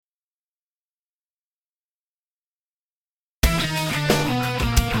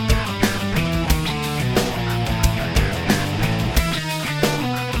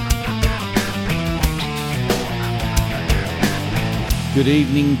Good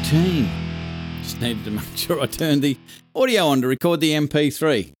evening, team. Just needed to make sure I turned the audio on to record the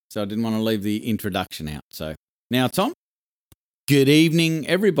MP3, so I didn't want to leave the introduction out. So now it's on. Good evening,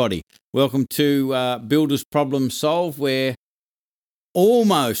 everybody. Welcome to Builders Problem Solved. We're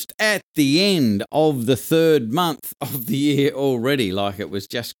almost at the end of the third month of the year already, like it was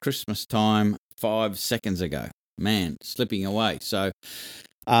just Christmas time 5 seconds ago. Man, slipping away. So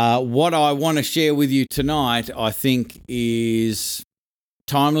what I want to share with you tonight, I think, is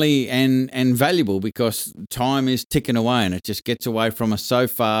timely and valuable, because time is ticking away and it just gets away from us so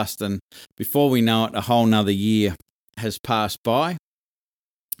fast, and before we know it, a whole nother year has passed by,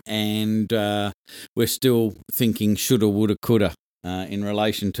 and we're still thinking shoulda, woulda, coulda in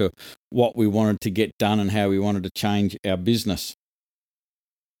relation to what we wanted to get done and how we wanted to change our business.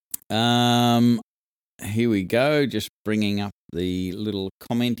 Here we go, just bringing up the little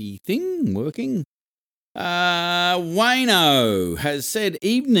commenty thing working. Wayno has said,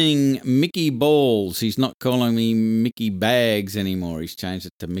 evening, Mickey Balls. He's not calling me Mickey Bags anymore. He's changed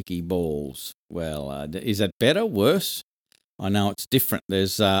it to Mickey Balls. Well, is that better? Worse? I know it's different.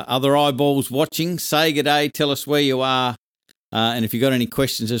 There's other eyeballs watching. Say good day. Tell us where you are. And if you've got any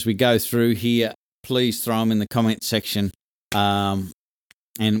questions as we go through here, please throw them in the comment section. And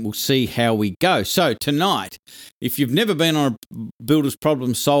we'll see how we go. So tonight, if you've never been on a Builders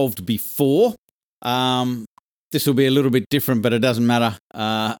Problem Solved before, this will be a little bit different, but it doesn't matter.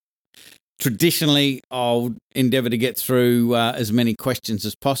 Traditionally, I'll endeavour to get through as many questions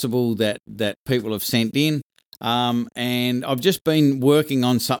as possible that people have sent in. And I've just been working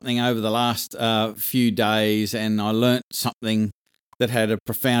on something over the last few days, and I learnt something that had a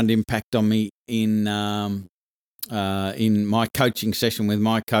profound impact on me in my coaching session with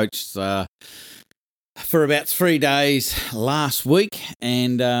my coach for about 3 days last week,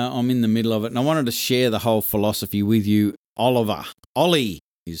 and I'm in the middle of it, and I wanted to share the whole philosophy with you. Ollie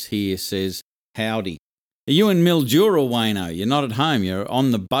is here, says, howdy. Are you in Mildura, Wayno? You're not at home, you're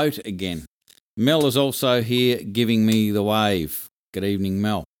on the boat again. Mel is also here giving me the wave. Good evening,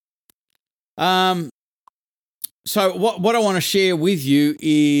 Mel. So what I want to share with you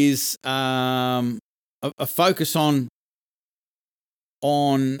is a focus on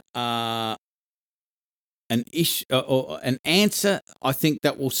an issue or an answer, I think,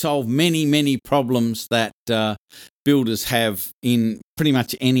 that will solve many problems that builders have in pretty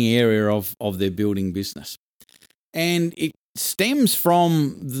much any area of their building business. And it stems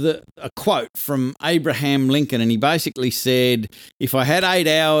from a quote from Abraham Lincoln, and he basically said, if I had 8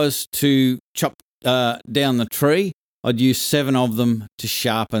 hours to chop down the tree, I'd use 7 of them to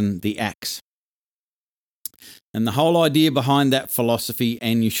sharpen the axe. And the whole idea behind that philosophy,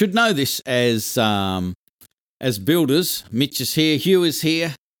 and you should know this as builders, Mitch is here, Hugh is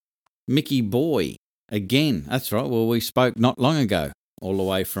here, Mickey Boy again. That's right. Well, we spoke not long ago, all the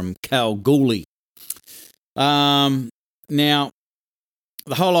way from Kalgoorlie. Now,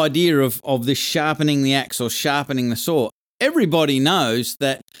 the whole idea of this sharpening the axe or sharpening the saw, everybody knows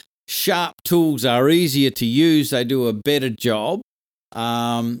that sharp tools are easier to use. They do a better job. They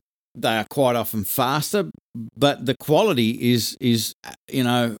are quite often faster, but the quality is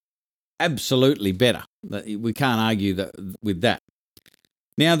absolutely better. We can't argue with that.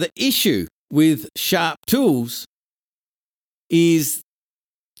 Now, the issue with sharp tools is,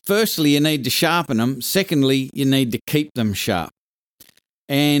 firstly, you need to sharpen them. Secondly, you need to keep them sharp.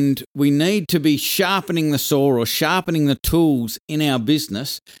 And we need to be sharpening the saw or sharpening the tools in our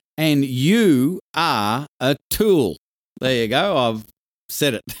business. And you are a tool. There you go. I've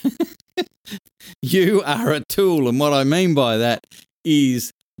said it. You are a tool. And what I mean by that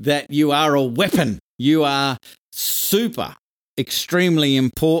is that you are a weapon. You are super, extremely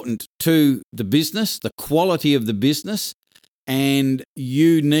important to the business, the quality of the business, and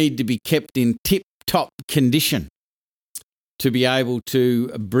you need to be kept in tip-top condition to be able to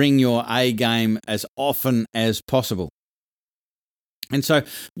bring your A game as often as possible. And so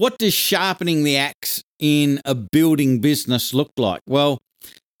what does sharpening the axe in a building business look like? Well,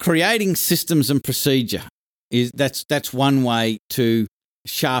 creating systems and procedure that's one way to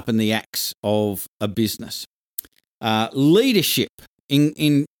sharpen the axe of a business. Leadership,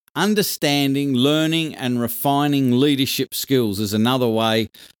 in understanding, learning and refining leadership skills is another way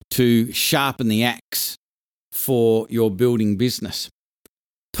to sharpen the axe for your building business.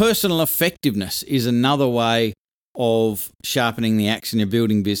 Personal effectiveness is another way of sharpening the axe in your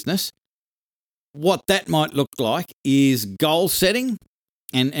building business. What that might look like is goal setting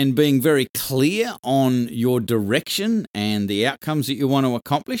and being very clear on your direction and the outcomes that you want to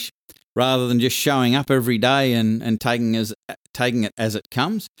accomplish, rather than just showing up every day and taking it as it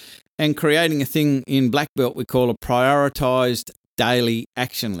comes, and creating a thing in Black Belt we call a prioritized daily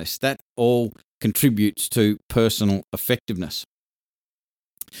action list. That all contributes to personal effectiveness.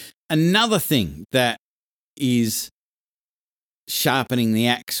 Another thing that is sharpening the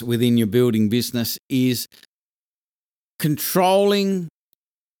axe within your building business is controlling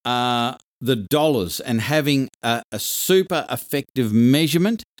the dollars and having a super effective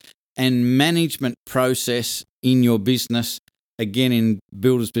measurement and management process in your business. Again, in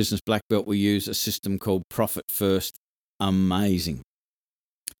Builder's Business Black Belt, we use a system called Profit First. Amazing.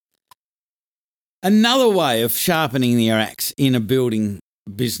 Another way of sharpening the axe in a building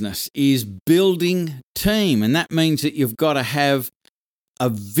business is building team. And that means that you've got to have a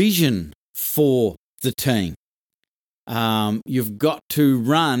vision for the team. You've got to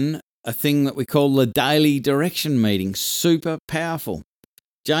run a thing that we call the daily direction meeting. Super powerful.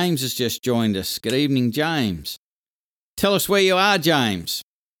 James has just joined us. Good evening, James. Tell us where you are, James.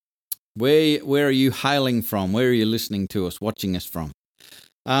 Where are you hailing from? Where are you listening to us, watching us from?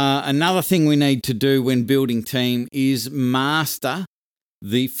 Another thing we need to do when building team is master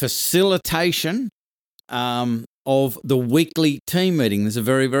the facilitation of the weekly team meeting. There's a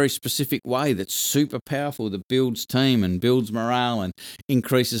very, very specific way that's super powerful that builds team and builds morale and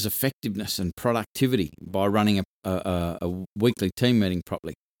increases effectiveness and productivity by running a weekly team meeting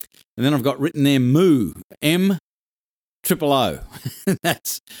properly. And then I've got written there MOO, M-O-O.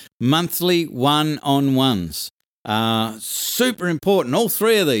 That's monthly one-on-ones. Super important. All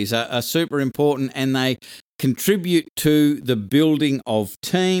three of these are super important, and they contribute to the building of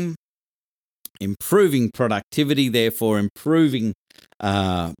team, improving productivity, therefore improving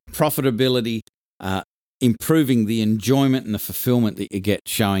profitability, improving the enjoyment and the fulfillment that you get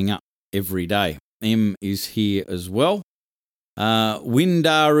showing up every day. M is here as well.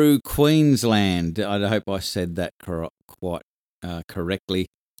 Windaroo, Queensland. I hope I said that quite correctly.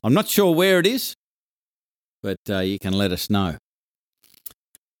 I'm not sure where it is, but you can let us know.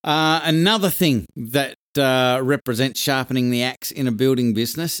 Another thing that represents sharpening the axe in a building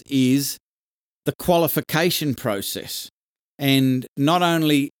business is the qualification process. And not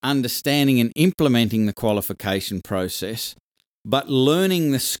only understanding and implementing the qualification process, but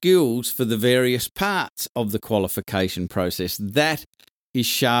learning the skills for the various parts of the qualification process. That is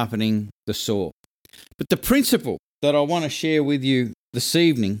sharpening the saw. But the principle that I want to share with you this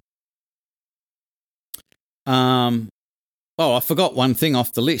evening, I forgot one thing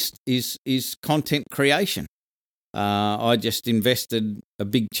off the list, is content creation. I just invested a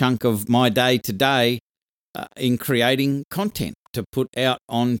big chunk of my day today in creating content to put out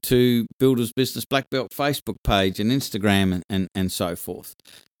onto Builder's Business Black Belt Facebook page and Instagram and so forth,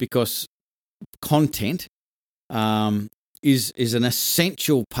 because content is an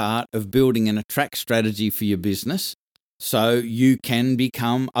essential part of building an attract strategy for your business, so you can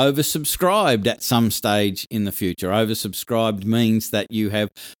become oversubscribed at some stage in the future. Oversubscribed means that you have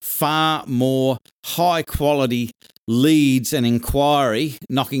far more high quality leads and inquiry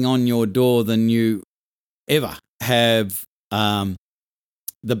knocking on your door than you ever have the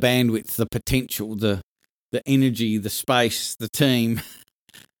bandwidth, the potential, the energy, the space, the team,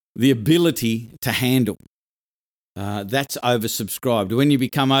 the ability to handle. That's oversubscribed. When you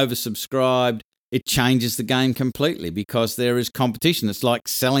become oversubscribed, it changes the game completely because there is competition. It's like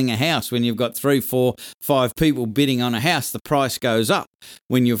selling a house. When you've got 3, 4, 5 people bidding on a house, the price goes up.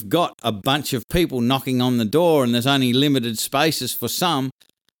 When you've got a bunch of people knocking on the door and there's only limited spaces for some,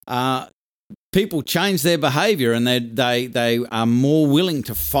 people change their behavior, and they are more willing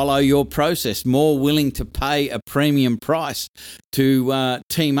to follow your process, more willing to pay a premium price to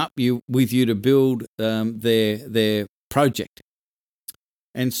team up with you to build their project.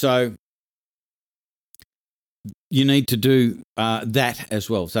 And so you need to do that as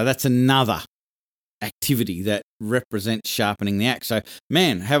well. So that's another activity that represents sharpening the axe. So,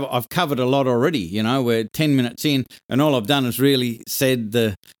 man, I've covered a lot already. You know, we're 10 minutes in, and all I've done is really said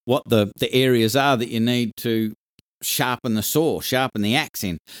what the areas are that you need to sharpen the saw, sharpen the axe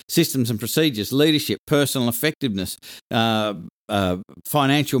in. Systems and procedures, leadership, personal effectiveness,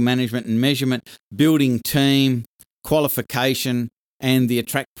 financial management and measurement, building team, qualification, and the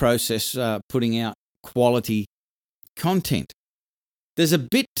attract process, putting out quality content. There's a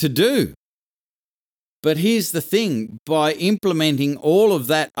bit to do. But here's the thing, by implementing all of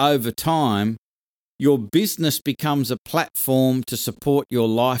that over time, your business becomes a platform to support your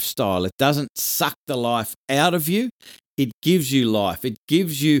lifestyle. It doesn't suck the life out of you. It gives you life. It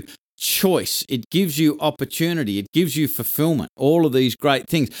gives you choice. It gives you opportunity. It gives you fulfillment. All of these great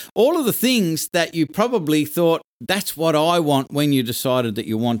things. All of the things that you probably thought, that's what I want when you decided that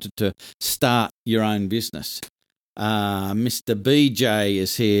you wanted to start your own business. Mr. BJ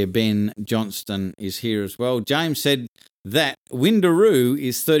is here. Ben Johnston is here as well. James said that Windaroo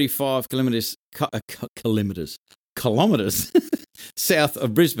is 35 kilometres south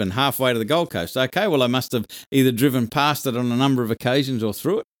of Brisbane, halfway to the Gold Coast. Okay, well, I must have either driven past it on a number of occasions or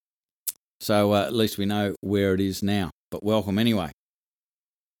through it. So at least we know where it is now. But welcome anyway.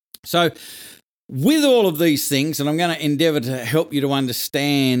 So with all of these things, and I'm going to endeavour to help you to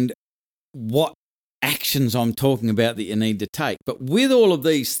understand what actions I'm talking about that you need to take. But with all of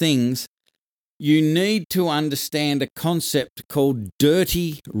these things, you need to understand a concept called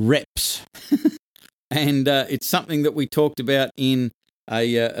dirty reps. And it's something that we talked about in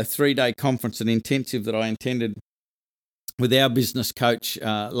a 3-day conference, an intensive that I attended with our business coach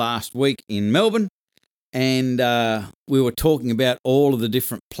last week in Melbourne. And we were talking about all of the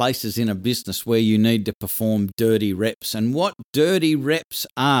different places in a business where you need to perform dirty reps. And what dirty reps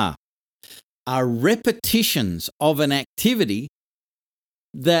are repetitions of an activity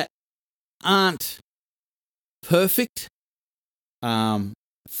that aren't perfect,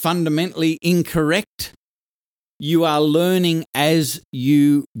 fundamentally incorrect. You are learning as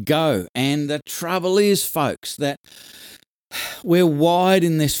you go. And the trouble is, folks, that we're wired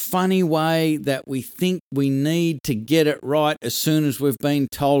in this funny way that we think we need to get it right as soon as we've been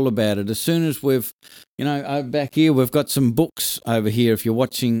told about it. As soon as we've, back here, we've got some books over here. If you're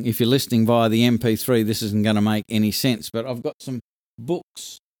listening via the MP3, this isn't going to make any sense, but I've got some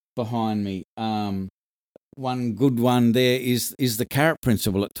books behind me. One good one there is the Carrot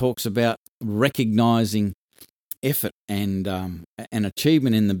Principle. It talks about recognizing effort and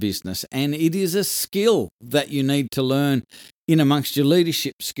achievement in the business, and it is a skill that you need to learn in amongst your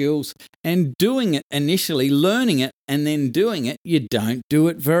leadership skills. And doing it initially, learning it and then doing it, you don't do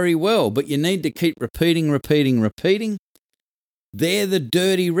it very well, but you need to keep repeating. They're the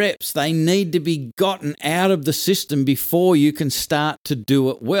dirty reps. They need to be gotten out of the system before you can start to do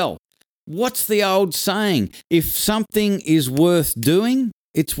it well. What's the old saying? If something is worth doing,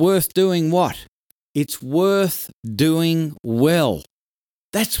 it's worth doing what? It's worth doing well.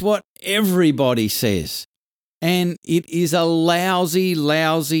 That's what everybody says. And it is a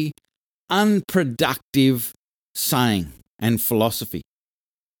lousy, unproductive saying and philosophy.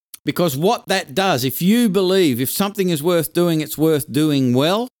 Because what that does, if you believe if something is worth doing, it's worth doing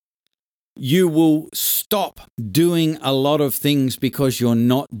well, you will stop doing a lot of things because you're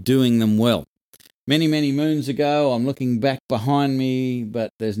not doing them well. Many, many moons ago, I'm looking back behind me, but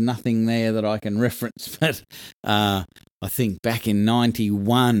there's nothing there that I can reference. But I think back in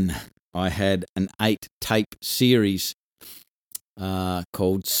 91, I had an 8-tape series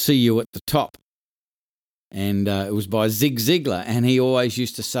called See You at the Top. And it was by Zig Ziglar. And he always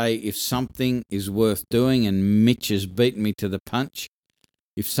used to say, if something is worth doing, and Mitch has beaten me to the punch,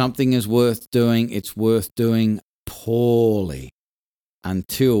 if something is worth doing, it's worth doing poorly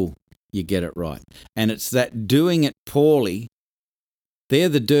until you get it right. And it's that doing it poorly, they're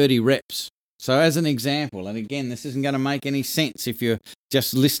the dirty reps. So as an example, and again, this isn't going to make any sense if you're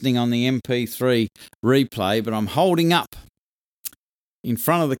just listening on the MP3 replay, but I'm holding up in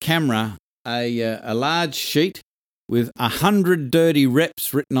front of the camera a large sheet with 100 dirty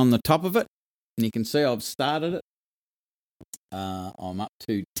reps written on the top of it. And you can see I've started it. I'm up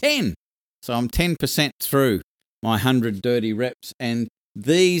to 10. So I'm 10% through my 100 dirty reps. And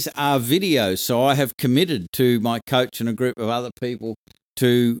these are videos. So I have committed to my coach and a group of other people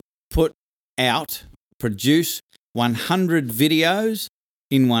to produce 100 videos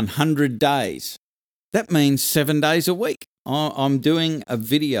in 100 days. That means 7 days a week. I'm doing a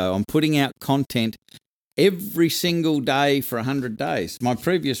video. I'm putting out content every single day for 100 days. My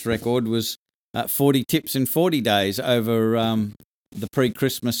previous record was 40 tips in 40 days over the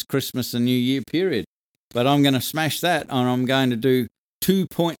pre-Christmas, Christmas and New Year period. But I'm going to smash that, and I'm going to do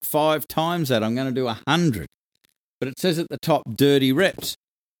 2.5 times that. I'm going to do 100. But it says at the top, dirty reps.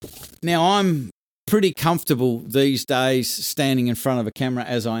 Now, I'm pretty comfortable these days standing in front of a camera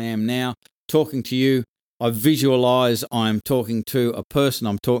as I am now, talking to you. I visualize I'm talking to a person.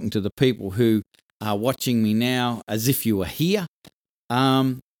 I'm talking to the people who are watching me now as if you were here.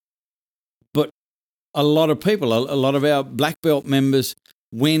 But a lot of people, a lot of our black belt members,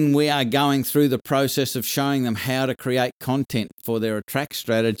 when we are going through the process of showing them how to create content for their attract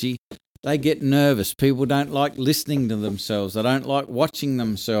strategy, they get nervous. People don't like listening to themselves. They don't like watching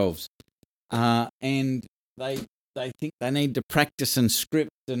themselves. And they think they need to practice and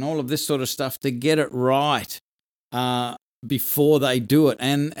script and all of this sort of stuff to get it right before they do it.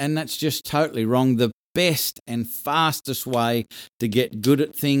 And that's just totally wrong. The best and fastest way to get good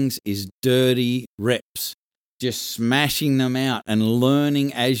at things is dirty reps. Just smashing them out and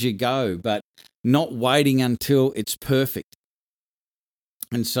learning as you go. But not waiting until it's perfect.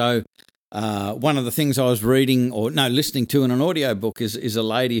 And so one of the things I was listening to in an audiobook is a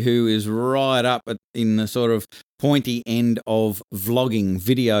lady who is right up in the sort of pointy end of vlogging,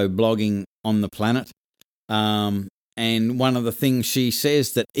 video blogging on the planet. And one of the things she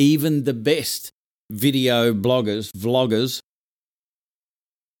says that even the best video vloggers,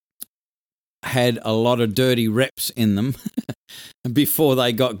 had a lot of dirty reps in them before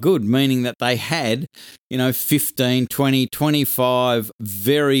they got good, meaning that they had, 15, 20, 25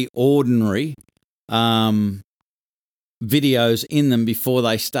 very ordinary videos in them before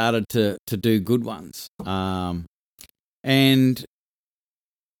they started to do good ones. And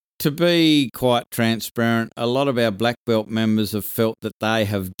to be quite transparent, a lot of our black belt members have felt that they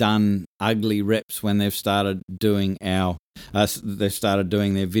have done ugly reps when they've started doing their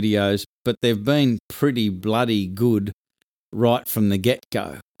videos, but they've been pretty bloody good right from the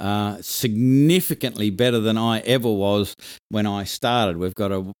get-go. Significantly better than I ever was when I started. We've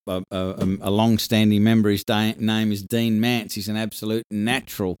got a long-standing member. His name is Dean Mance. He's an absolute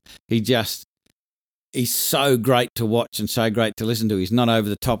natural. He's so great to watch and so great to listen to. He's not over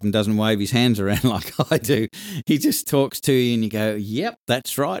the top and doesn't wave his hands around like I do. He just talks to you and you go, yep,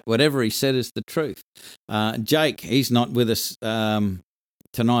 that's right. Whatever he said is the truth. Jake, he's not with us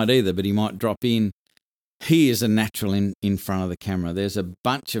tonight either, but he might drop in. He is a natural in front of the camera. There's a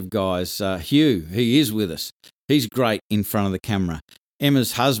bunch of guys. Hugh, he is with us. He's great in front of the camera.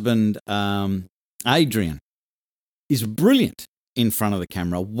 Emma's husband, Adrian, is brilliant in front of the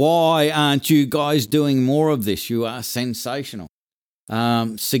camera. Why aren't you guys doing more of this? You are sensational.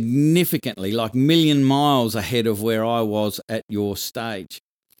 Significantly, like million miles ahead of where I was at your stage.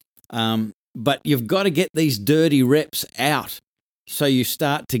 But you've got to get these dirty reps out so you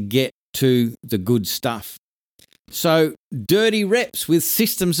start to get to the good stuff. So dirty reps with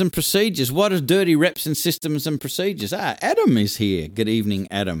systems and procedures. What are dirty reps and systems and procedures? Adam is here. Good evening,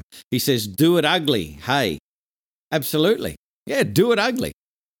 Adam. He says, do it ugly. Hey, absolutely. Yeah, do it ugly.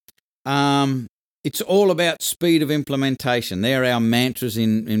 It's all about speed of implementation. They're our mantras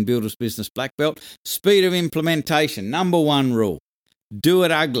in Builder's Business Black Belt. Speed of implementation, number one rule. Do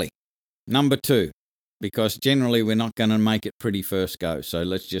it ugly. Number two, because generally we're not going to make it pretty first go. So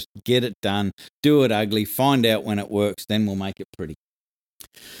let's just get it done, do it ugly, find out when it works, then we'll make it pretty.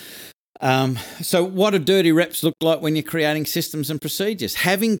 So what do dirty reps look like when you're creating systems and procedures?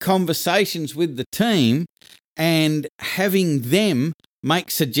 Having conversations with the team and having them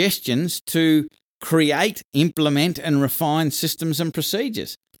make suggestions to create, implement, and refine systems and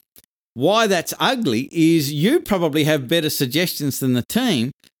procedures. Why that's ugly is you probably have better suggestions than the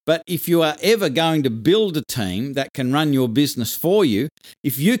team, but if you are ever going to build a team that can run your business for you,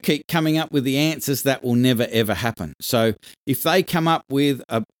 if you keep coming up with the answers, that will never, ever happen. So if they come up with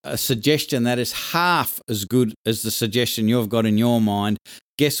a suggestion that is half as good as the suggestion you've got in your mind,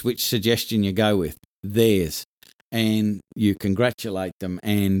 guess which suggestion you go with? Theirs. And you congratulate them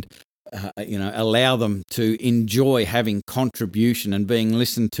and allow them to enjoy having contribution and being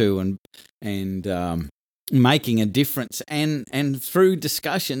listened to and making a difference. And through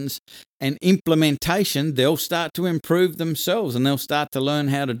discussions and implementation, they'll start to improve themselves and they'll start to learn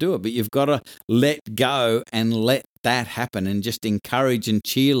how to do it. But you've got to let go and let that happen and just encourage and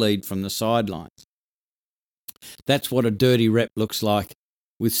cheerlead from the sidelines. That's what a dirty rep looks like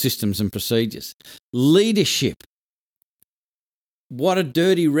with systems and procedures. Leadership. What do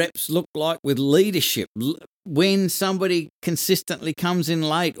dirty reps look like with leadership? When somebody consistently comes in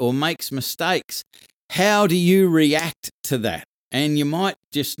late or makes mistakes, how do you react to that? And you might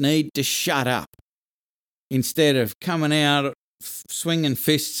just need to shut up instead of coming out swinging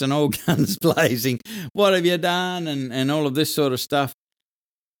fists and all guns blazing. What have you done? And all of this sort of stuff.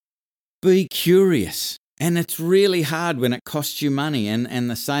 Be curious. And it's really hard when it costs you money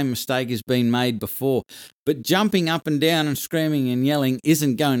and the same mistake has been made before. But jumping up and down and screaming and yelling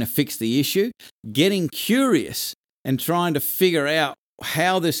isn't going to fix the issue. Getting curious and trying to figure out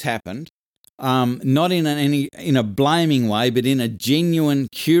how this happened, not in a blaming way, but in a genuine,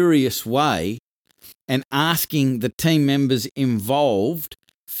 curious way, and asking the team members involved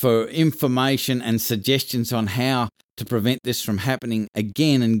for information and suggestions on how to prevent this from happening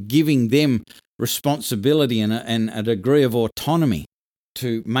again, and giving them responsibility and a degree of autonomy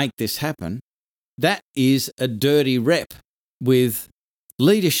to make this happen. That is a dirty rep with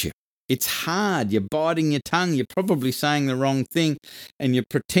leadership. It's hard. You're biting your tongue. You're probably saying the wrong thing and you're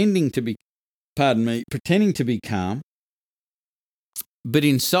pretending to be calm. But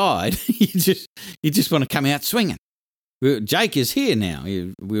inside, you just want to come out swinging. Jake is here now.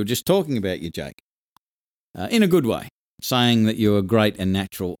 We were just talking about you, Jake, in a good way. saying that you are great and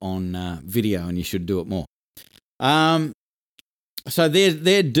natural on video and you should do it more. So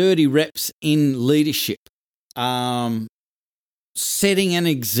they're dirty reps in leadership. Setting an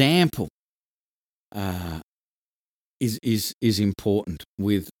example is important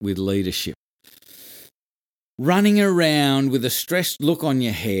with leadership. Running around with a stressed look on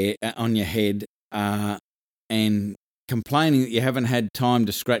your head, and complaining that you haven't had time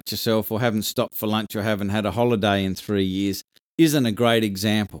to scratch yourself or haven't stopped for lunch or haven't had a holiday in 3 years isn't a great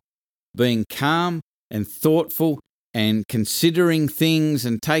example. Being calm and thoughtful and considering things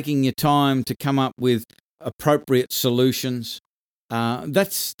and taking your time to come up with appropriate solutions,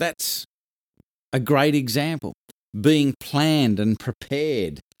 that's a great example. Being planned and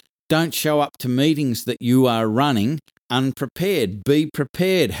prepared. Don't show up to meetings that you are running unprepared. Be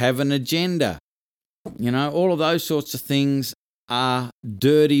prepared. Have an agenda. All of those sorts of things are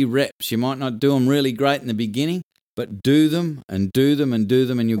dirty reps. You might not do them really great in the beginning, but do them and do them and do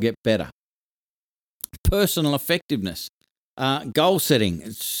them and you'll get better. Personal effectiveness. Goal setting.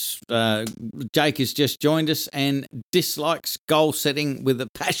 Jake has just joined us and dislikes goal setting with a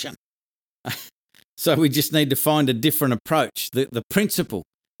passion. So we just need to find a different approach. The principle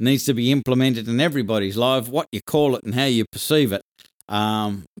needs to be implemented in everybody's life. What you call it and how you perceive it,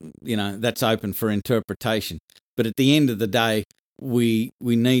 that's open for interpretation. But at the end of the day, we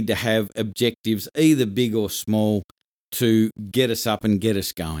need to have objectives, either big or small, to get us up and get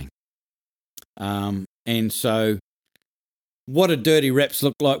us going. And so what do dirty reps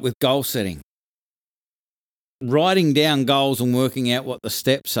look like with goal setting? Writing down goals and working out what the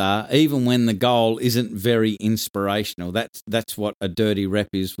steps are, even when the goal isn't very inspirational. That's what a dirty rep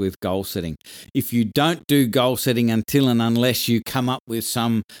is with goal setting. If you don't do goal setting until and unless you come up with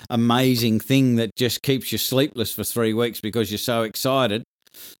some amazing thing that just keeps you sleepless for 3 weeks because you're so excited,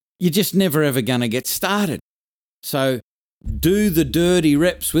 you're just never ever going to get started. So do the dirty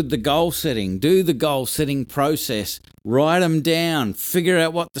reps with the goal setting. Do the goal setting process. Write them down. Figure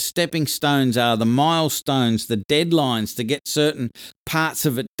out what the stepping stones are, the milestones, the deadlines to get certain parts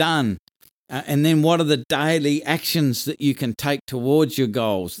of it done. And then what are the daily actions that you can take towards your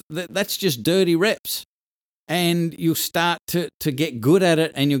goals? That's just dirty reps. And you'll start to get good at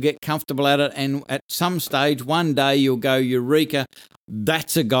it and you'll get comfortable at it. And at some stage, one day you'll go, Eureka,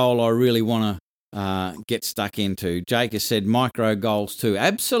 that's a goal I really want to get stuck into. Jake has said micro goals too.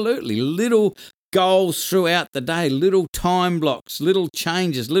 Absolutely. Little goals throughout the day, little time blocks, little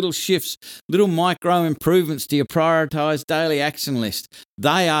changes, little shifts, little micro improvements to your prioritized daily action list.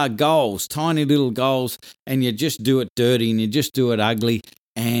 They are goals, tiny little goals, and you just do it dirty and you just do it ugly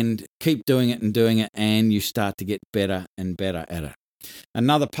and keep doing it and you start to get better and better at it.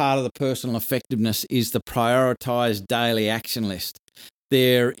 Another part of the personal effectiveness is the prioritized daily action list.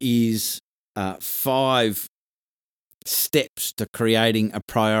 There is 5 steps to creating a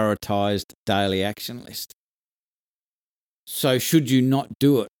prioritized daily action list. So should you not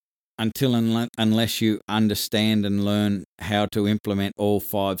do it unless you understand and learn how to implement all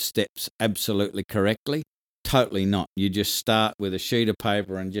 5 steps absolutely correctly? Totally not. You just start with a sheet of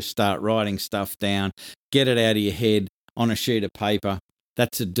paper and just start writing stuff down, get it out of your head on a sheet of paper.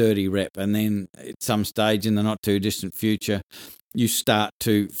 That's a dirty rep. And then at some stage in the not too distant future, you start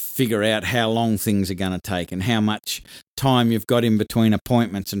to figure out how long things are going to take and how much time you've got in between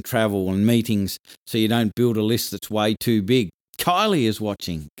appointments and travel and meetings, so you don't build a list that's way too big. Kylie is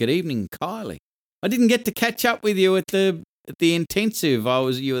watching. Good evening, Kylie. I didn't get to catch up with you at the intensive.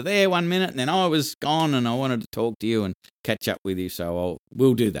 You were there 1 minute and then I was gone and I wanted to talk to you and catch up with you, so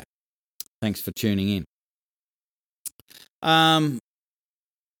we'll do that. Thanks for tuning in.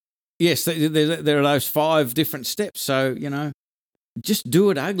 Yes, there are those 5 different steps. So, just do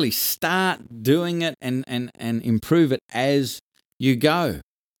it ugly. Start doing it and improve it as you go.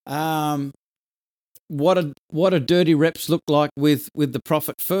 What do dirty reps look like with the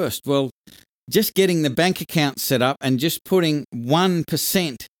profit first? Well, just getting the bank account set up and just putting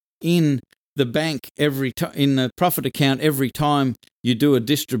 1% in the bank in the profit account every time you do a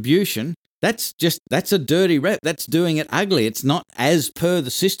distribution. That's a dirty rep. That's doing it ugly. It's not as per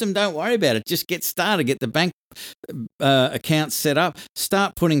the system. Don't worry about it. Just get started. Get the bank account set up.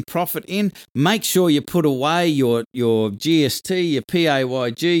 Start putting profit in. Make sure you put away your GST, your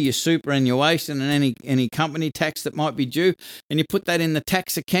PAYG, your superannuation, and any company tax that might be due. And you put that in the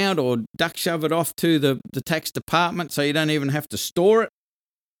tax account or duck shove it off to the tax department so you don't even have to store it.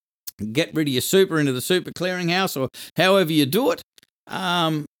 Get rid of your super into the super clearinghouse or however you do it.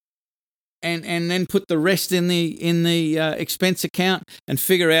 And then put the rest in the expense account and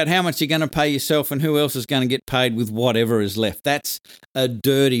figure out how much you're going to pay yourself and who else is going to get paid with whatever is left. That's a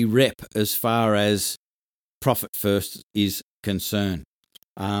dirty rep as far as profit first is concerned.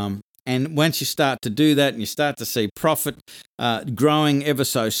 And once you start to do that and you start to see profit growing ever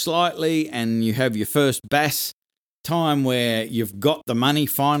so slightly, and you have your first BAS time where you've got the money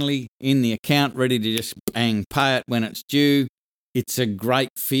finally in the account ready to just pay it when it's due, it's a great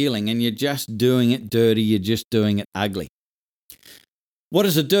feeling, and you're just doing it dirty, you're just doing it ugly. What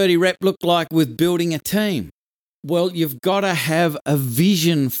does a dirty rep look like with building a team? Well, you've got to have a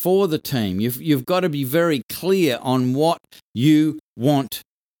vision for the team. You've got to be very clear on what you want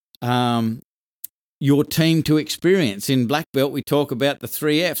your team to experience. In Black Belt, we talk about the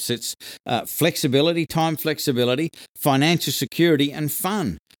 3 Fs. It's flexibility, time flexibility, financial security, and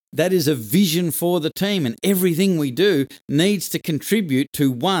fun. That is a vision for the team, and everything we do needs to contribute to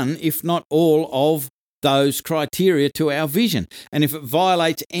one, if not all, of those criteria to our vision. And if it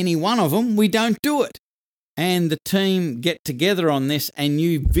violates any one of them, we don't do it. And the team get together on this, and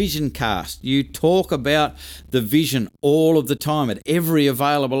you vision cast. You talk about the vision all of the time at every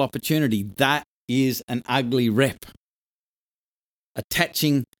available opportunity. That is an ugly rep.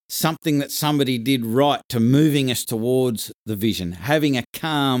 Attaching something that somebody did right to moving us towards the vision. Having a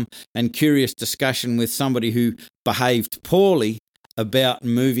calm and curious discussion with somebody who behaved poorly about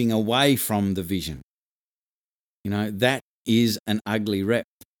moving away from the vision. That is an ugly rep.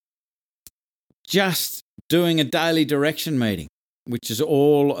 Just doing a daily direction meeting, which is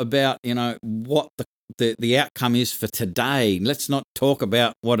all about, what the outcome is for today. Let's not talk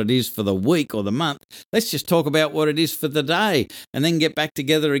about what it is for the week or the month. Let's just talk about what it is for the day, and then get back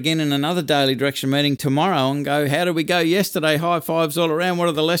together again in another daily direction meeting tomorrow and go, how did we go yesterday? High fives all around. What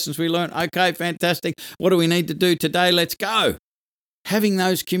are the lessons we learned? Okay, fantastic. What do we need to do today? Let's go. Having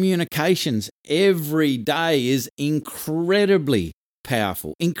those communications every day is incredibly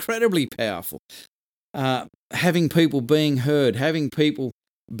powerful, incredibly powerful. Having people being heard, having people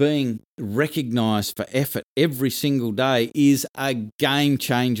being recognised for effort every single day is a game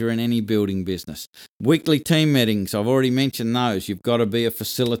changer in any building business. Weekly team meetings, I've already mentioned those. You've got to be a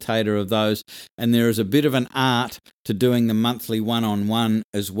facilitator of those, and there is a bit of an art to doing the monthly one-on-one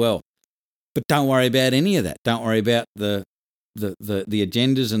as well. But don't worry about any of that. Don't worry about the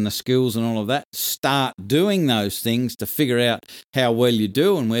agendas and the skills and all of that. Start doing those things to figure out how well you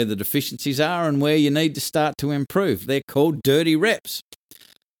do and where the deficiencies are and where you need to start to improve. They're called dirty reps.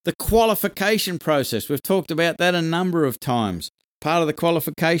 The qualification process, we've talked about that a number of times. Part of the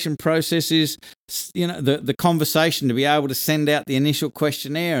qualification process is, the conversation, to be able to send out the initial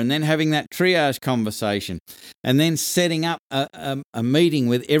questionnaire, and then having that triage conversation, and then setting up a meeting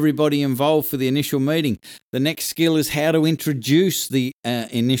with everybody involved for the initial meeting. The next skill is how to introduce the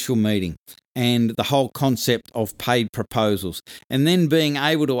initial meeting and the whole concept of paid proposals, and then being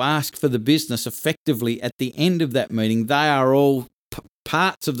able to ask for the business effectively at the end of that meeting. They are all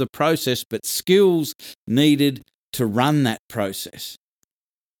parts of the process, but skills needed to run that process.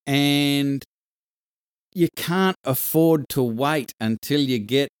 And you can't afford to wait until you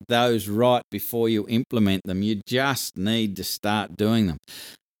get those right before you implement them. You just need to start doing them.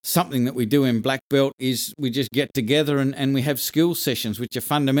 Something that we do in Black Belt is we just get together and we have skill sessions, which are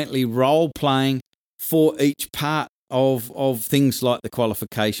fundamentally role-playing for each part of things like the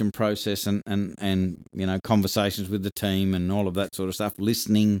qualification process and conversations with the team and all of that sort of stuff,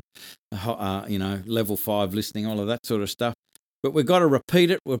 listening, level 5 listening, all of that sort of stuff. But we've got to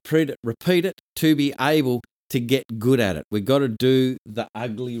repeat it to be able to get good at it. We've got to do the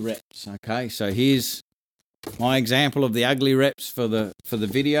ugly reps. Okay, so here's my example of the ugly reps for the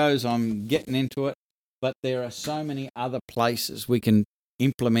videos. I'm getting into it, but there are so many other places we can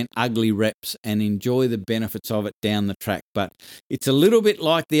implement ugly reps and enjoy the benefits of it down the track. But it's a little bit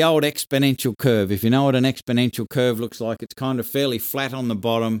like the old exponential curve. If you know what an exponential curve looks like, it's kind of fairly flat on the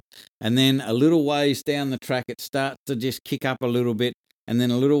bottom, and then a little ways down the track it starts to just kick up a little bit, and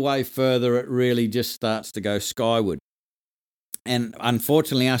then a little way further it really just starts to go skyward. And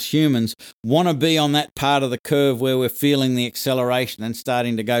unfortunately, us humans want to be on that part of the curve where we're feeling the acceleration and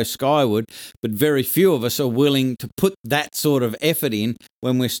starting to go skyward, but very few of us are willing to put that sort of effort in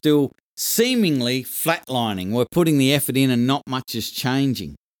when we're still seemingly flatlining. We're putting the effort in and not much is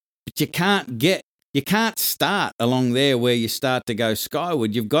changing. But you can't start along there where you start to go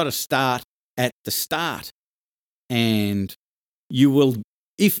skyward. You've got to start at the start. And you will,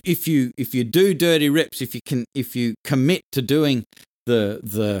 if you do dirty reps, if you commit to doing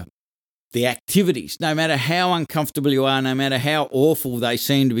the activities, no matter how uncomfortable you are, no matter how awful they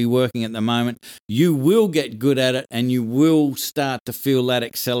seem to be working at the moment, you will get good at it and you will start to feel that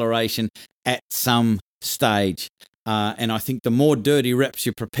acceleration at some stage. And I think the more dirty reps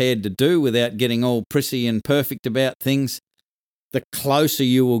you're prepared to do without getting all prissy and perfect about things, the closer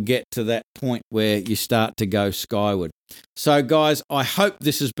you will get to that point where you start to go skyward. So guys, I hope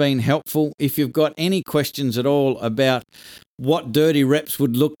this has been helpful. If you've got any questions at all about what dirty reps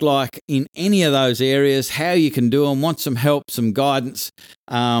would look like in any of those areas, how you can do them, want some help, some guidance,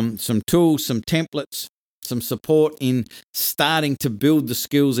 some tools, some templates, some support in starting to build the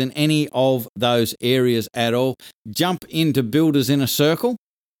skills in any of those areas at all, jump into Builders Inner Circle.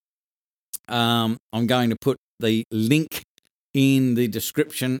 I'm going to put the link in the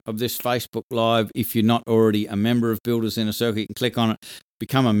description of this Facebook Live. If you're not already a member of Builders Inner Circle, you can click on it,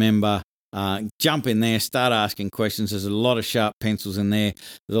 become a member, jump in there, start asking questions. There's a lot of sharp pencils in there.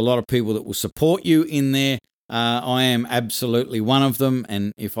 There's a lot of people that will support you in there. I am absolutely one of them,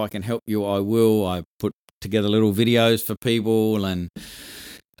 and if I can help you, I will. I put together little videos for people and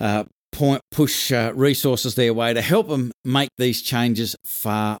push resources their way to help them make these changes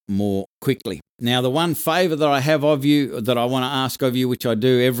far more quickly. Now, the one favour that I have of you, that I want to ask of you, which I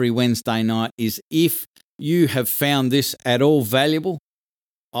do every Wednesday night, is if you have found this at all valuable,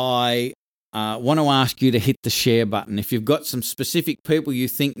 I want to ask you to hit the share button. If you've got some specific people you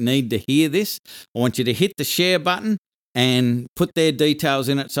think need to hear this, I want you to hit the share button and put their details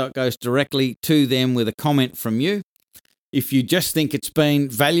in it so it goes directly to them with a comment from you. If you just think it's been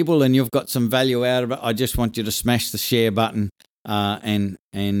valuable and you've got some value out of it, I just want you to smash the share button and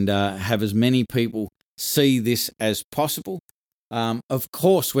have as many people see this as possible. Of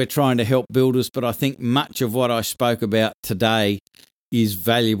course, we're trying to help builders, but I think much of what I spoke about today is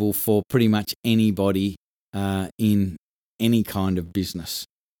valuable for pretty much anybody in any kind of business.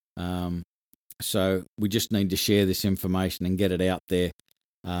 So we just need to share this information and get it out there.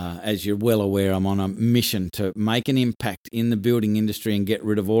 As you're well aware, I'm on a mission to make an impact in the building industry and get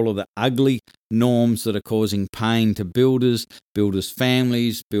rid of all of the ugly norms that are causing pain to builders, builders'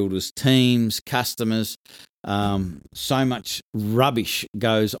 families, builders' teams, customers. So much rubbish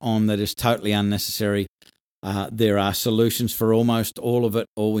goes on that is totally unnecessary. There are solutions for almost all of it.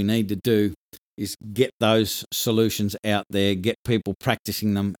 All we need to do is get those solutions out there, get people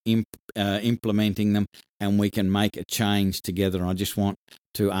practicing them, implementing them, and we can make a change together. And I just want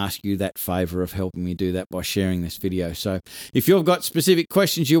to ask you that favour of helping me do that by sharing this video. So if you've got specific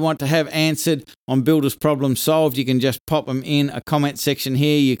questions you want to have answered on Builders Problem Solved, you can just pop them in a comment section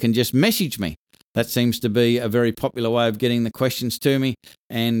here. You can just message me. That seems to be a very popular way of getting the questions to me,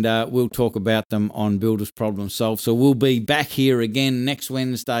 and we'll talk about them on Builders Problem Solved. So we'll be back here again next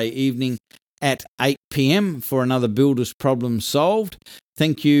Wednesday evening at 8 p.m. for another Builders Problem Solved.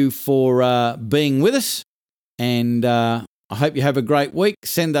 Thank you for being with us, and I hope you have a great week.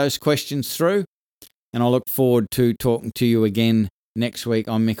 Send those questions through, and I look forward to talking to you again next week.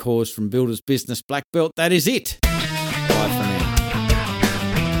 I'm Mick Hawes from Builders Business Black Belt. That is it.